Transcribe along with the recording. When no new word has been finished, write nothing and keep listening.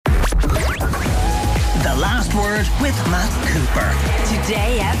Unfiltered with Matt Cooper.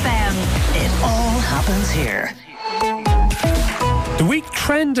 Today FM. It all happens here. The week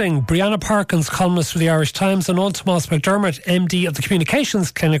trending, Brianna Parkins, columnist for the Irish Times, and old Tomás McDermott, MD of the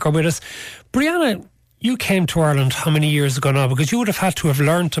Communications Clinic, are with us. Brianna, you came to Ireland how many years ago now? Because you would have had to have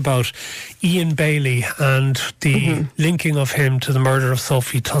learnt about Ian Bailey and the linking of him to the murder of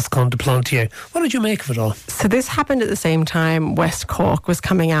Sophie Toscan de Plantier. What did you make of it all? So this happened at the same time West Cork was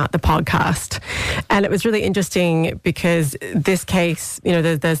coming out, the podcast. And it was really interesting because this case, you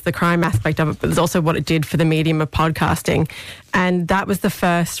know, there's the crime aspect of it, but there's also what it did for the medium of podcasting. And that was the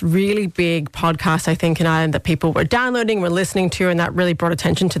first really big podcast, I think, in Ireland that people were downloading, were listening to, and that really brought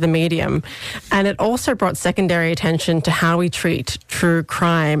attention to the medium. And it also brought secondary attention to how we treat true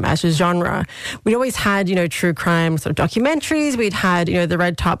crime as a genre. We'd always had, you know, true crime sort of documentaries. We'd had, you know, the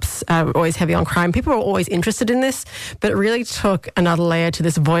Red Tops were always heavy on crime. People were always interested in this, but it really took another layer to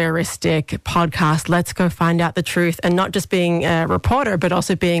this voyeuristic podcast. Let's go find out the truth, and not just being a reporter, but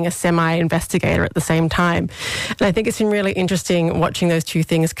also being a semi-investigator at the same time. And I think it's been really interesting watching those two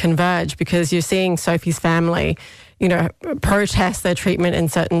things converge, because you're seeing Sophie's family, you know, protest their treatment in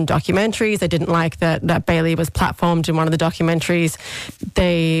certain documentaries. They didn't like that Bailey was platformed in one of the documentaries.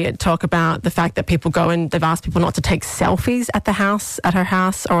 They talk about the fact that people go and they've asked people not to take selfies at her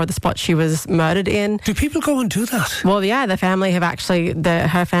house, or the spot she was murdered in. Do people go and do that? Well, yeah, the family have actually,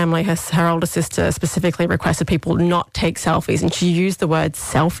 her older sister specifically requested people not take selfies, and she used the word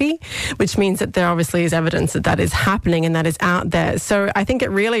selfie, which means that there obviously is evidence that is happening and that is out there. So I think it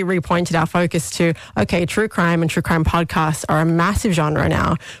really repointed our focus to, okay, true crime and true crime podcasts are a massive genre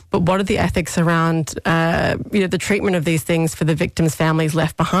now, but what are the ethics around the treatment of these things for the victims' families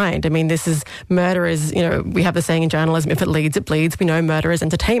left behind? I mean, murder is, you know, we have the saying in journalism, if it leads, it bleeds. We know murder is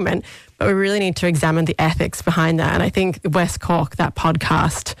entertainment, but we really need to examine the ethics behind that. And I think West Cork, that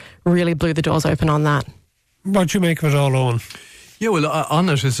podcast, really blew the doors open on that. What do you make of it all, Eoghan? Yeah, well, on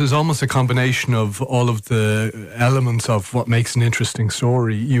it, this is almost a combination of all of the elements of what makes an interesting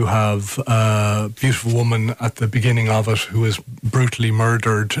story. You have a beautiful woman at the beginning of it who is brutally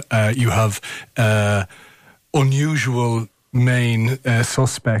murdered. You have unusual main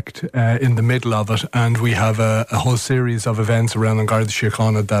suspect in the middle of it, and we have a whole series of events around An Garda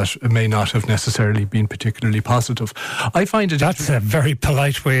Síochána that may not have necessarily been particularly positive. I find it... That's a very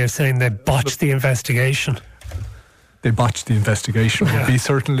polite way of saying they botched the investigation. They botched the investigation would be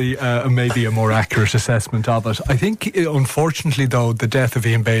certainly maybe a more accurate assessment of it. I think, unfortunately, though, the death of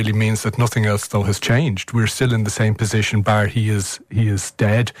Ian Bailey means that nothing else, though, has changed. We're still in the same position, bar he is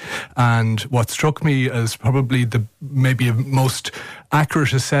dead. And what struck me as probably the maybe a most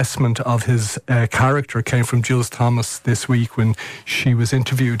accurate assessment of his character came from Jules Thomas this week when she was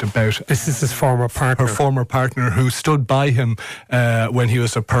interviewed about... This is his former partner. Her former partner, who stood by him when he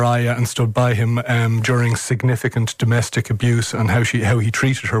was a pariah, and stood by him during significant domestic abuse, and how he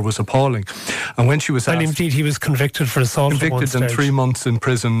treated her was appalling. And when she was asked... And indeed he was convicted for assault. Convicted and 3 months in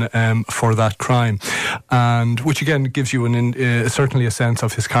prison for that crime. And which again gives you certainly a sense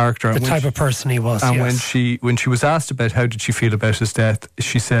of his character. The type of person he was, and yes. when she was asked about how did she feel about his death,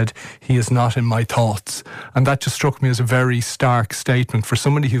 she said, "He is not in my thoughts." And that just struck me as a very stark statement for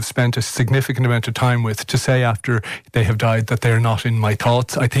somebody who've spent a significant amount of time with, to say after they have died that they're not in my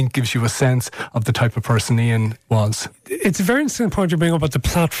thoughts, I think gives you a sense of the type of person Ian was. It's a very interesting point you bring up about the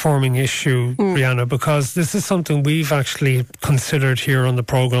platforming issue, Brianna, because this is something we've actually considered here on the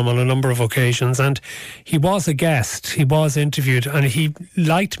programme on a number of occasions, and he was a guest, he was interviewed, and he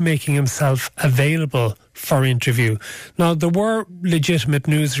liked making himself available for interview. Now, there were legitimate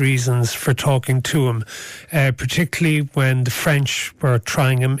news reasons for talking to him, particularly when the French were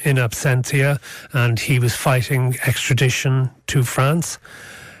trying him in absentia and he was fighting extradition to France.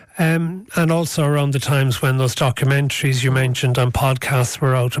 And also around the times when those documentaries you mentioned and podcasts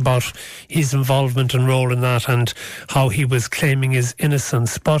were out about his involvement and role in that, and how he was claiming his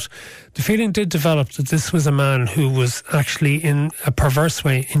innocence. But the feeling did develop that this was a man who was actually, in a perverse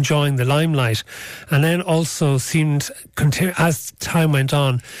way, enjoying the limelight, and then also seemed, as time went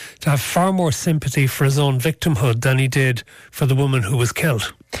on, to have far more sympathy for his own victimhood than he did for the woman who was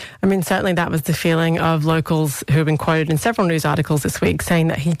killed. I mean, certainly that was the feeling of locals who have been quoted in several news articles this week, saying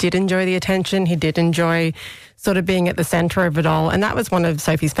that he did enjoy the attention, he did enjoy sort of being at the centre of it all. And that was one of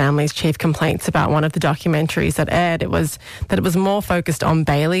Sophie's family's chief complaints about one of the documentaries that aired. It was that it was more focused on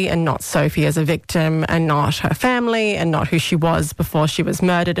Bailey and not Sophie as a victim, and not her family, and not who she was before she was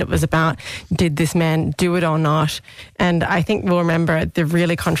murdered. It was about, did this man do it or not? And I think we'll remember the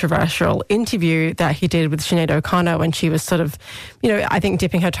really controversial interview that he did with Sinead O'Connor when she was sort of, I think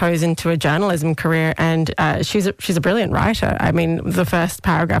dipping her toes into a journalism career. And she's a brilliant writer. I mean, the first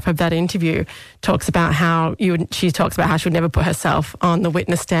paragraph of that interview talks about how you she talks about how she would never put herself on the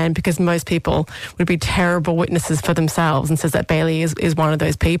witness stand because most people would be terrible witnesses for themselves, and says that Bailey is one of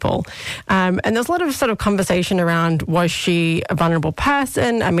those people. And there's a lot of sort of conversation around, was she a vulnerable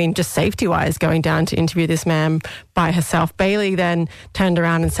person? I mean, just safety-wise, going down to interview this man by herself. Bailey then turned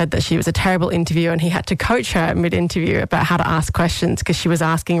around and said that she was a terrible interviewer and he had to coach her mid-interview about how to ask questions because she was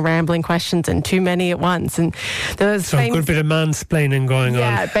asking rambling questions and too many at once. And there was a good bit of mansplaining going on.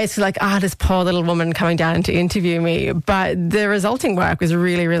 Yeah, basically like, this poor little woman coming down to interview me. But the resulting work was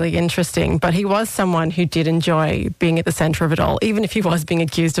really, really interesting. But he was someone who did enjoy being at the centre of it all, even if he was being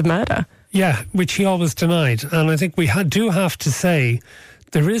accused of murder. Yeah, which he always denied. And I think we do have to say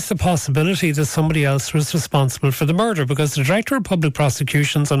there is the possibility that somebody else was responsible for the murder, because the Director of Public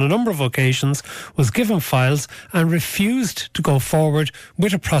Prosecutions on a number of occasions was given files and refused to go forward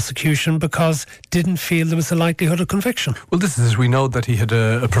with a prosecution because didn't feel there was a likelihood of conviction. Well, this is, we know that he had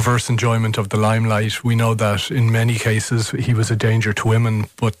a perverse enjoyment of the limelight. We know that in many cases he was a danger to women,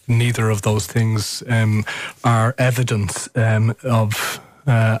 but neither of those things are evidence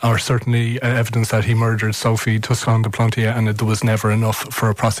or certainly evidence that he murdered Sophie Toscan de Plantier, and there was never enough for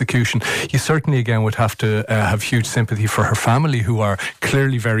a prosecution. You certainly again would have to have huge sympathy for her family, who are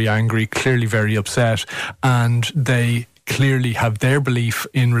clearly very angry, clearly very upset, and they clearly have their belief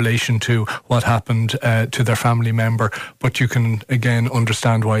in relation to what happened to their family member. But you can again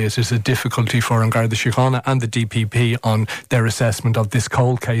understand why it is a difficulty for An Garda Síochána and the DPP on their assessment of this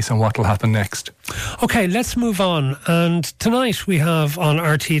cold case and what will happen next. OK, let's move on. And tonight we have on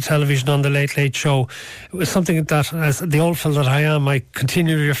RT television on the Late Late Show, it was something that, as the old fellow that I am, I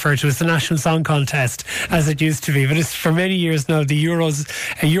continually refer to as the National Song Contest, as it used to be. But it's for many years now a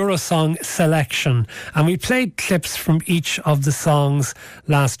Eurosong selection. And we played clips from each of the songs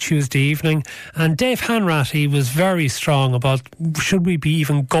last Tuesday evening, and Dave Hanratty was very strong about should we be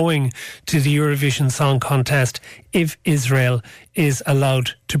even going to the Eurovision Song Contest if Israel is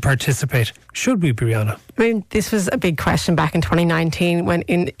allowed to participate. Should we, Brianna? I mean, this was a big question back in 2019 when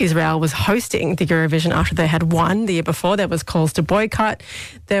Israel was hosting the Eurovision after they had won the year before. There was calls to boycott.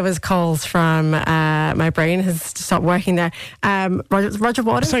 There was calls from, my brain has stopped working there, Roger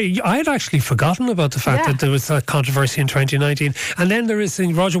Waters. Sorry, I had actually forgotten about the fact that there was a controversy in 2019. And then there is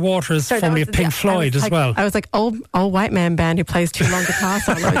Roger Waters, formerly of Pink Floyd as well. I was like, old white man band who plays too long guitar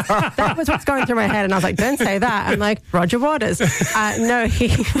solos. That was what's going through my head. And I was like, don't say that. I'm like, Roger Waters. No,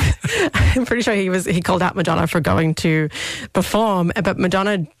 I'm pretty sure he called out Madonna for going to perform, but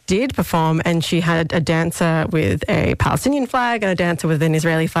Madonna did perform, and she had a dancer with a Palestinian flag and a dancer with an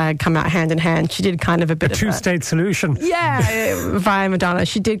Israeli flag come out hand in hand. She did kind of a bit of a two-state solution. Yeah, via Madonna.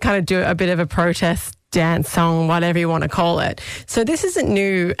 She did kind of do a bit of a protest dance song, whatever you want to call it. So this isn't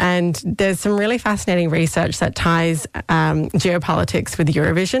new, and there's some really fascinating research that ties geopolitics with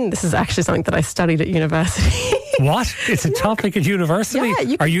Eurovision. This is actually something that I studied at university. What? It's a topic at university?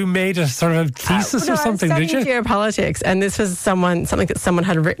 Yeah, Are you made a sort of thesis or something, did you? I studied geopolitics, and this was something that someone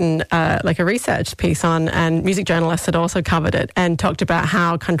had written like a research piece on, and music journalists had also covered it and talked about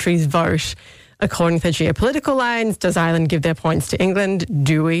how countries vote according to their geopolitical lines. Does Ireland give their points to England?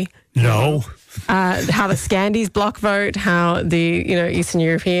 Do we? No. How the Scandies block vote, how the Eastern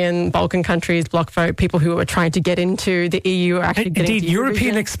European, Balkan countries block vote, people who are trying to get into the EU are actually getting Indeed,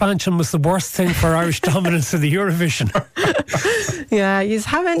 European expansion was the worst thing for Irish dominance of the Eurovision. Yeah, you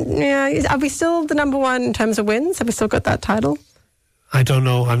haven't. Yeah, are we still the number one in terms of wins? Have we still got that title? I don't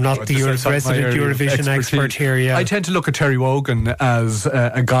know. I'm not the resident Eurovision expert here. Yeah, I tend to look at Terry Eoghan as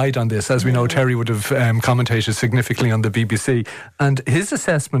a guide on this. As we know, Terry would have commentated significantly on the BBC, and his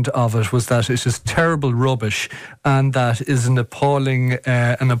assessment of it was that it's just terrible rubbish, and that is an appalling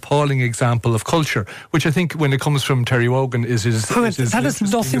example of culture. Which I think, when it comes from Terry Eoghan, that has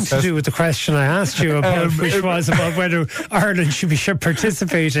nothing to do with the question I asked you about, which was about whether Ireland should be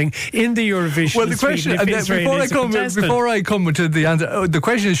participating in the Eurovision. Well, the question, before I come to the answer. The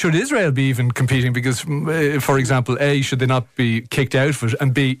question is, should Israel be even competing? Because, for example, A, should they not be kicked out of it?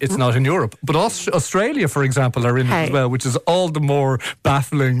 And B, it's not in Europe. But Australia, for example, are in it as well, which is all the more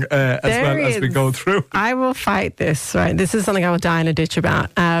baffling as we go through. I will fight this, right? This is something I will die in a ditch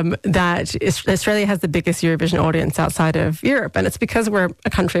about. That Australia has the biggest Eurovision audience outside of Europe, and it's because we're a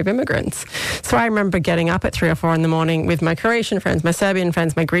country of immigrants. So I remember getting up at 3 or 4 in the morning with my Croatian friends, my Serbian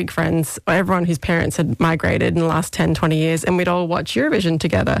friends, my Greek friends, everyone whose parents had migrated in the last 10, 20 years, and we'd all watch Eurovision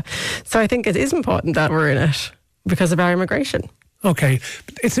together. So I think it is important that we're in it because of our immigration. Okay.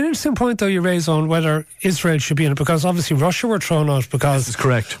 It's an interesting point, though, you raise on whether Israel should be in it, because obviously Russia were thrown out because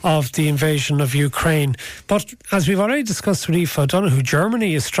of the invasion of Ukraine. But as we've already discussed with Aoife O'Donoghue,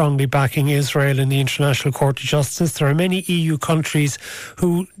 Germany is strongly backing Israel in the International Court of Justice. There are many EU countries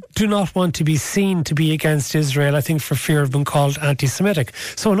who do not want to be seen to be against Israel, I think for fear of being called anti-Semitic.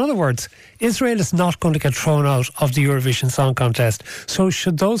 So in other words, Israel is not going to get thrown out of the Eurovision Song Contest. So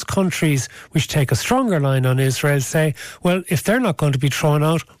should those countries which take a stronger line on Israel say, well, if they're not going to be thrown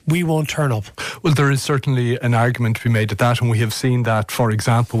out, we won't turn up? Well, there is certainly an argument to be made at that, and we have seen that, for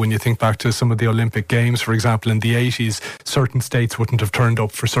example, when you think back to some of the Olympic Games, for example, in the 80s, certain states wouldn't have turned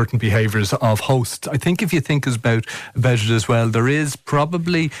up for certain behaviours of hosts. I think if you think about it as well, there is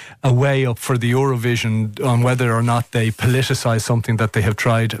probably a way up for the Eurovision on whether or not they politicise something that they have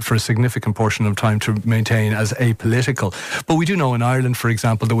tried for a significant portion of time to maintain as apolitical. But we do know in Ireland, for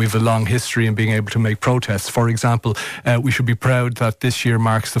example, that we have a long history in being able to make protests. For example, we should be proud that this year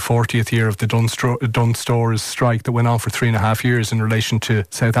marks the 40th year of the Dunnes Stores strike that went on for 3.5 years in relation to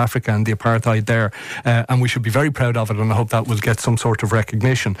South Africa and the apartheid there. And we should be very proud of it, and I hope that will get some sort of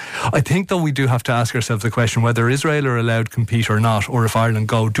recognition. I think, though, we do have to ask ourselves the question whether Israel are allowed to compete or not, or if Ireland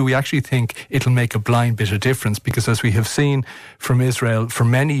go, do we actually think it'll make a blind bit of difference? Because as we have seen from Israel for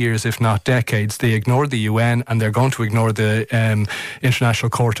many years, if not decades, they ignore the UN and they're going to ignore the International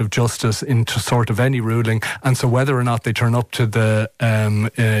Court of Justice into sort of any ruling. And so whether or not they turn up to the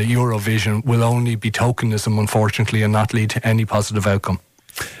Eurovision will only be tokenism, unfortunately, and not lead to any positive outcome.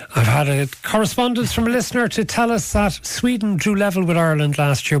 I've had a correspondence from a listener to tell us that Sweden drew level with Ireland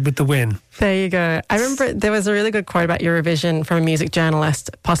last year with the win. There you go. I remember there was a really good quote about Eurovision from a music journalist,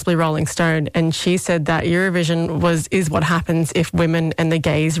 possibly Rolling Stone, and she said that Eurovision is what happens if women and the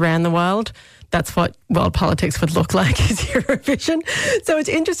gays ran the world. That's what world politics would look like, is Eurovision. So it's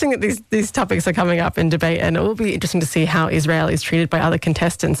interesting that these topics are coming up in debate, and it will be interesting to see how Israel is treated by other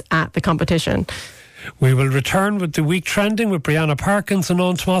contestants at the competition. We will return with the week trending with Brianna Parkins and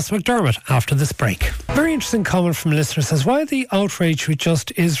Tomás McDermott after this break. Very interesting comment from a listener says, why the outrage with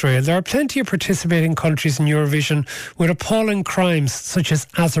just Israel? There are plenty of participating countries in Eurovision with appalling crimes such as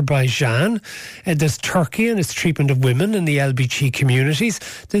Azerbaijan. There's Turkey and its treatment of women in the LBG communities.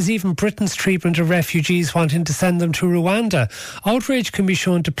 There's even Britain's treatment of refugees wanting to send them to Rwanda. Outrage can be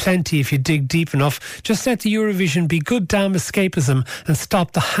shown to plenty if you dig deep enough. Just let the Eurovision be good damn escapism and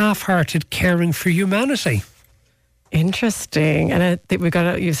stop the half-hearted caring for humanity. Interesting. And I think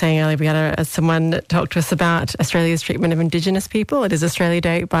you were saying earlier, we got someone talk to us about Australia's treatment of Indigenous people. It is Australia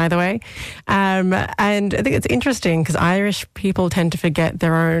Day, by the way. And I think it's interesting because Irish people tend to forget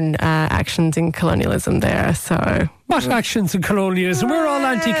their own actions in colonialism there. So what actions in colonialism? We're all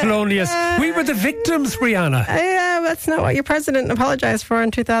anti-colonialists. We were the victims, Brianna. Yeah, that's not what your president apologised for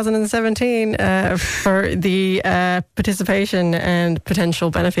in 2017 for the participation and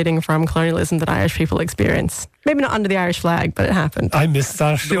potential benefiting from colonialism that Irish people experience. Maybe not under the Irish flag, but it happened. I missed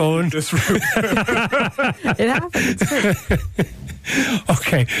that, Eoghan. It happened.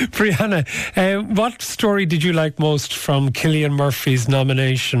 Okay, Brianna, what story did you like most from Cillian Murphy's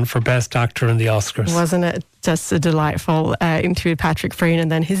nomination for Best Actor in the Oscars? Wasn't it just a delightful interview with Patrick Freen,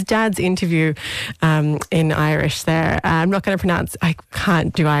 and then his dad's interview in Irish there. I'm not going to pronounce, I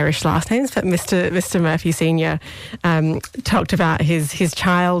can't do Irish last names, but Mr. Murphy Sr. Talked about his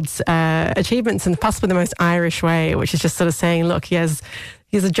child's achievements in possibly the most Irish way, which is just sort of saying, look, he has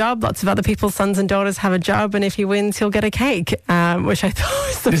a job, lots of other people's sons and daughters have a job, and if he wins, he'll get a cake, which I thought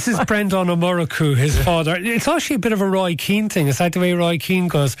was This is Brendan O'Murrough, his father. It's actually a bit of a Roy Keane thing. It's like the way Roy Keane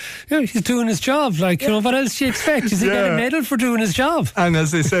goes, he's doing his job. Like, what else do you expect? Does he get a medal for doing his job? And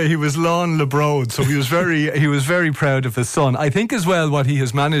as they say, he was Lán le Brode, so he was very proud of his son. I think as well what he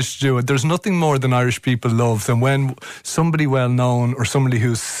has managed to do, there's nothing more than Irish people love than when somebody well known or somebody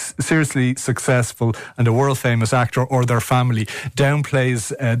who's seriously successful and a world famous actor or their family downplays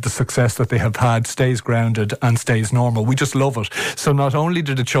the success that they have had, stays grounded and stays normal. We just love it. So not only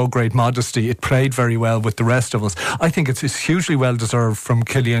did it show great modesty, it played very well with the rest of us. I think it's hugely well deserved from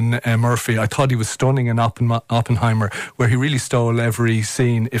Cillian Murphy. I thought he was stunning in Oppenheimer, where he really stole every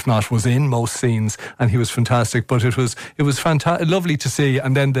scene, if not was in most scenes, and he was fantastic. But it was fantastic, lovely to see.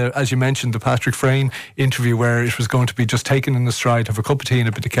 And then as you mentioned, the Patrick Freen interview, where it was going to be just taken in the stride, have a cup of tea and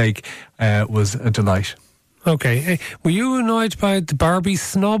a bit of cake, was a delight. Okay. Were you annoyed by the Barbie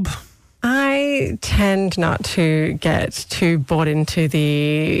snub? I tend not to get too bought into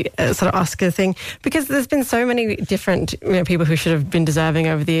the sort of Oscar thing, because there's been so many different people who should have been deserving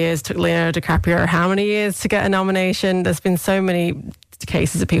over the years. It took Leonardo DiCaprio how many years to get a nomination? There's been so many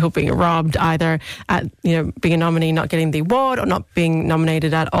cases of people being robbed, either at being a nominee, not getting the award, or not being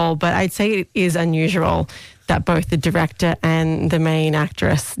nominated at all. But I'd say it is unusual that both the director and the main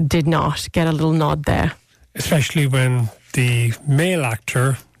actress did not get a little nod there. Especially when the male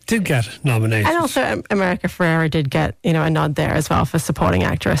actor did get nominated. And also America Ferrera did get, a nod there as well for supporting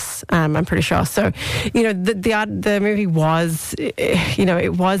actress, I'm pretty sure. So, the movie was,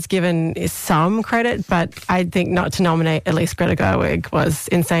 it was given some credit, but I think not to nominate at least Greta Gerwig was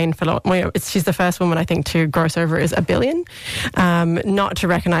insane. She's the first woman, I think, to gross over $1 billion. Not to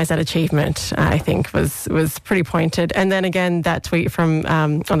recognise that achievement, I think, was pretty pointed. And then again, that tweet from,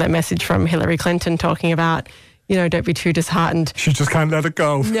 or that message from Hillary Clinton talking about, don't be too disheartened. She just can't let it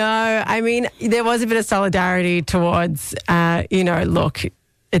go. No, I mean, there was a bit of solidarity towards, look,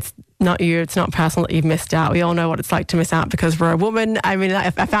 it's not you, it's not personal that you've missed out. We all know what it's like to miss out because we're a woman. I mean, I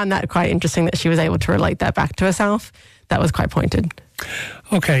found that quite interesting that she was able to relate that back to herself. That was quite pointed.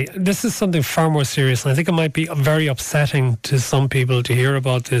 Okay, this is something far more serious, and I think it might be very upsetting to some people to hear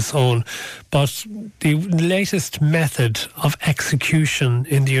about this, Eoghan, but the latest method of execution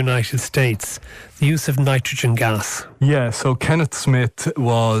in the United States, the use of nitrogen gas. Yeah, so Kenneth Smith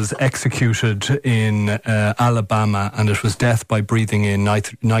was executed in Alabama, and it was death by breathing in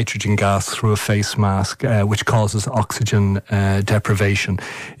nitrogen gas through a face mask, which causes oxygen deprivation.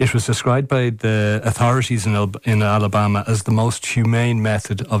 It was described by the authorities in Alabama as the most humane method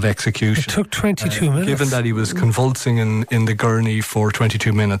of execution. It took 22 minutes. Given that he was convulsing in the gurney for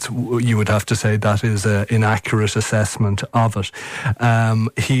 22 minutes, you would have to say that is an inaccurate assessment of it.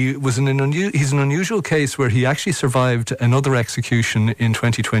 He's an unusual case where he actually survived another execution in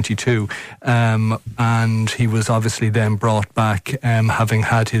 2022, and he was obviously then brought back, having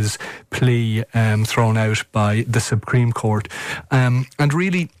had his plea thrown out by the Supreme Court. And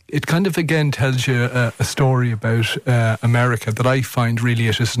really, it kind of again tells you a story about America that I find really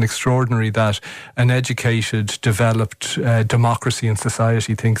it is an extraordinary that an educated, developed democracy and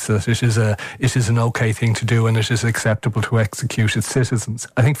society thinks that it is an okay thing to do and it is acceptable to execute its citizens.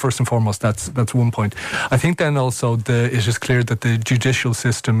 I think first and foremost that's one point. I think then also it is clear that the judicial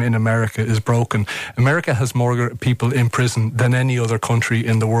system in America is broken. America has more people in prison than any other country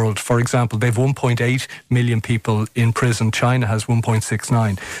in the world. For example, they've 1.8 million people in prison. China has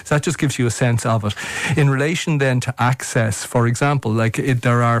 1.69. So that just gives you a sense of it. In relation then to access, for example,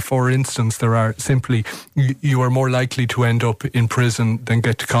 there are simply, you are more likely to end up in prison than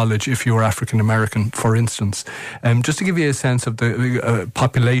get to college if you are African American, for instance. Just to give you a sense of the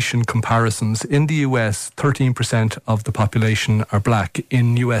population comparisons, in the US, 13% of the population are black.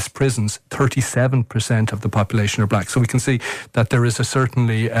 In US prisons, 37% of the population are black. So we can see that there is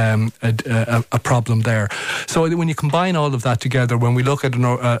certainly a problem there. So when you combine all of that together, when we look at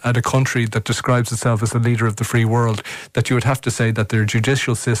a country that describes itself as the leader of the free world, that you would have to say that their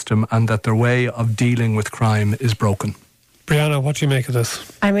judicial system and that their way of dealing with crime is broken. Brianna, what do you make of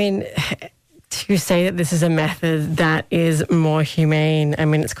this? I mean, to say that this is a method that is more humane, I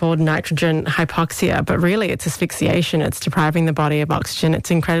mean, it's called nitrogen hypoxia, but really it's asphyxiation. It's depriving the body of oxygen.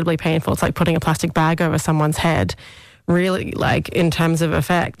 It's incredibly painful. It's like putting a plastic bag over someone's head, really, in terms of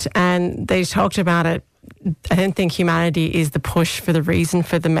effect. And they talked about it. I don't think humanity is the push for the reason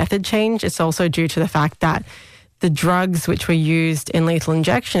for the method change. It's also due to the fact that the drugs which were used in lethal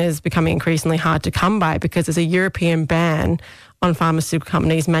injection is becoming increasingly hard to come by because there's a European ban on pharmaceutical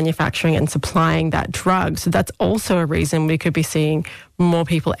companies manufacturing and supplying that drug. So that's also a reason we could be seeing more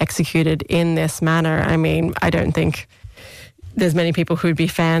people executed in this manner. I mean, I don't think there's many people who would be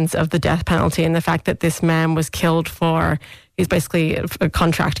fans of the death penalty, and the fact that this man was killed he's basically a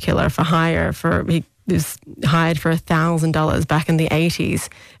contract killer for hire. He was hired for $1,000 back in the 80s.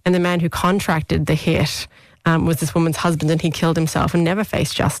 And the man who contracted the hit was this woman's husband, and he killed himself and never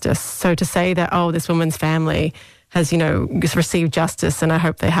faced justice. So to say that, this woman's family has, received justice and I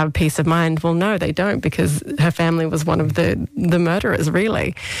hope they have peace of mind. Well, no, they don't, because her family was one of the murderers,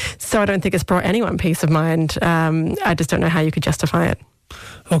 really. So I don't think it's brought anyone peace of mind. I just don't know how you could justify it.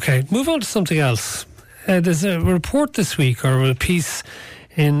 Okay, move on to something else. There's a report this week, or a piece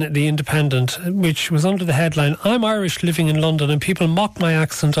in The Independent, which was under the headline, "I'm Irish living in London and people mock my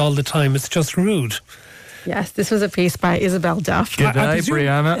accent all the time. It's just rude." Yes, this was a piece by Isabel Duff. Good day,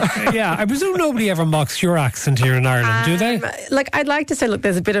 Brianna. Yeah, I presume nobody ever mocks your accent here in Ireland, do they? I'd like to say,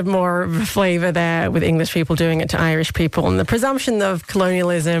 there's a bit of more of a flavour there with English people doing it to Irish people, and the presumption of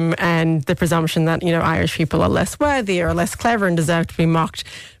colonialism and the presumption that, Irish people are less worthy or less clever and deserve to be mocked.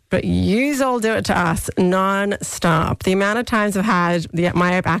 But yous all do it to us non-stop. The amount of times I've had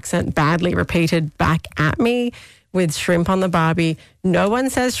my accent badly repeated back at me with shrimp on the barbie. No one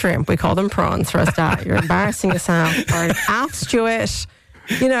says shrimp. We call them prawns for a start. You're embarrassing yourself. Or an Alf Stewart.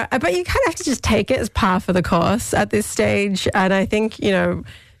 But you kind of have to just take it as par for the course at this stage. And I think,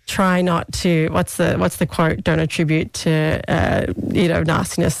 try not to, what's the quote, don't attribute to,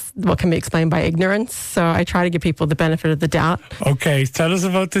 nastiness what can be explained by ignorance. So I try to give people the benefit of the doubt. Okay, tell us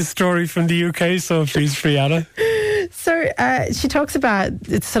about this story from the UK, so please, Brianna. So she talks about,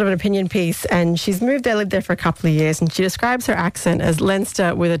 it's sort of an opinion piece, and she's moved there, lived there for a couple of years, and she describes her accent as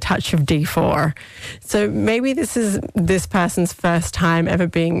Leinster with a touch of D4. So maybe this is this person's first time ever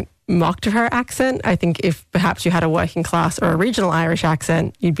being mocked of her accent. I think if perhaps you had a working class or a regional Irish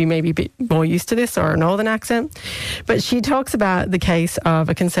accent, you'd be maybe a bit more used to this, or a northern accent. But she talks about the case of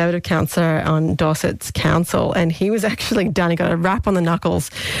a Conservative councillor on Dorset's council, and he was actually done. He got a rap on the knuckles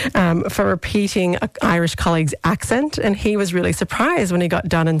for repeating an Irish colleague's accent, and he was really surprised when he got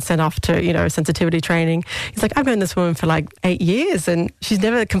done and sent off to, sensitivity training. He's like, I've known this woman for like 8 years, and she's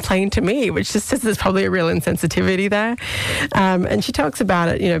never complained to me, which just says there's probably a real insensitivity there. And she talks about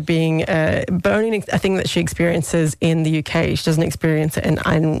it, being but only a thing that she experiences in the UK. She doesn't experience it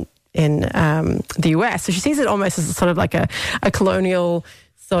in the US. So she sees it almost as sort of like a colonial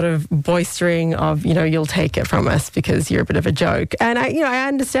sort of boistering of, you'll take it from us because you're a bit of a joke. And I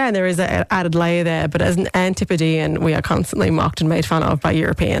understand there is an added layer there, but as an Antipodean, we are constantly mocked and made fun of by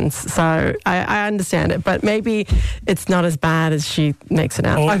Europeans. So I understand it, but maybe it's not as bad as she makes it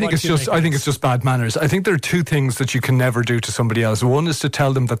out. I think it's just bad manners. I think there are two things that you can never do to somebody else. One is to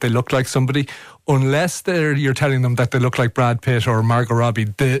tell them that they look like somebody, unless you're telling them that they look like Brad Pitt or Margot Robbie.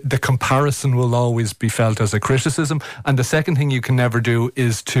 The comparison will always be felt as a criticism. And the second thing you can never do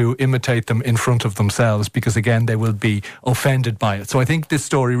is to imitate them in front of themselves, because again they will be offended by it. So I think this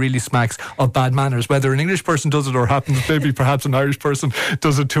story really smacks of bad manners. Whether an English person does it or happens maybe perhaps an Irish person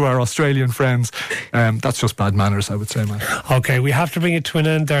does it to our Australian friends, that's just bad manners, I would say, man. Okay, we have to bring it to an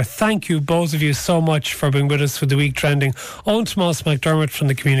end there. Thank you, both of you, so much for being with us for the Week Trending. Tomás McDermott from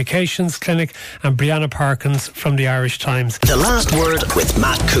the Communications Clinic and Brianna Parkins from the Irish Times. The Last Word with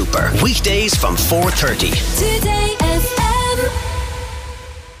Matt Cooper. Weekdays from 4:30. Today.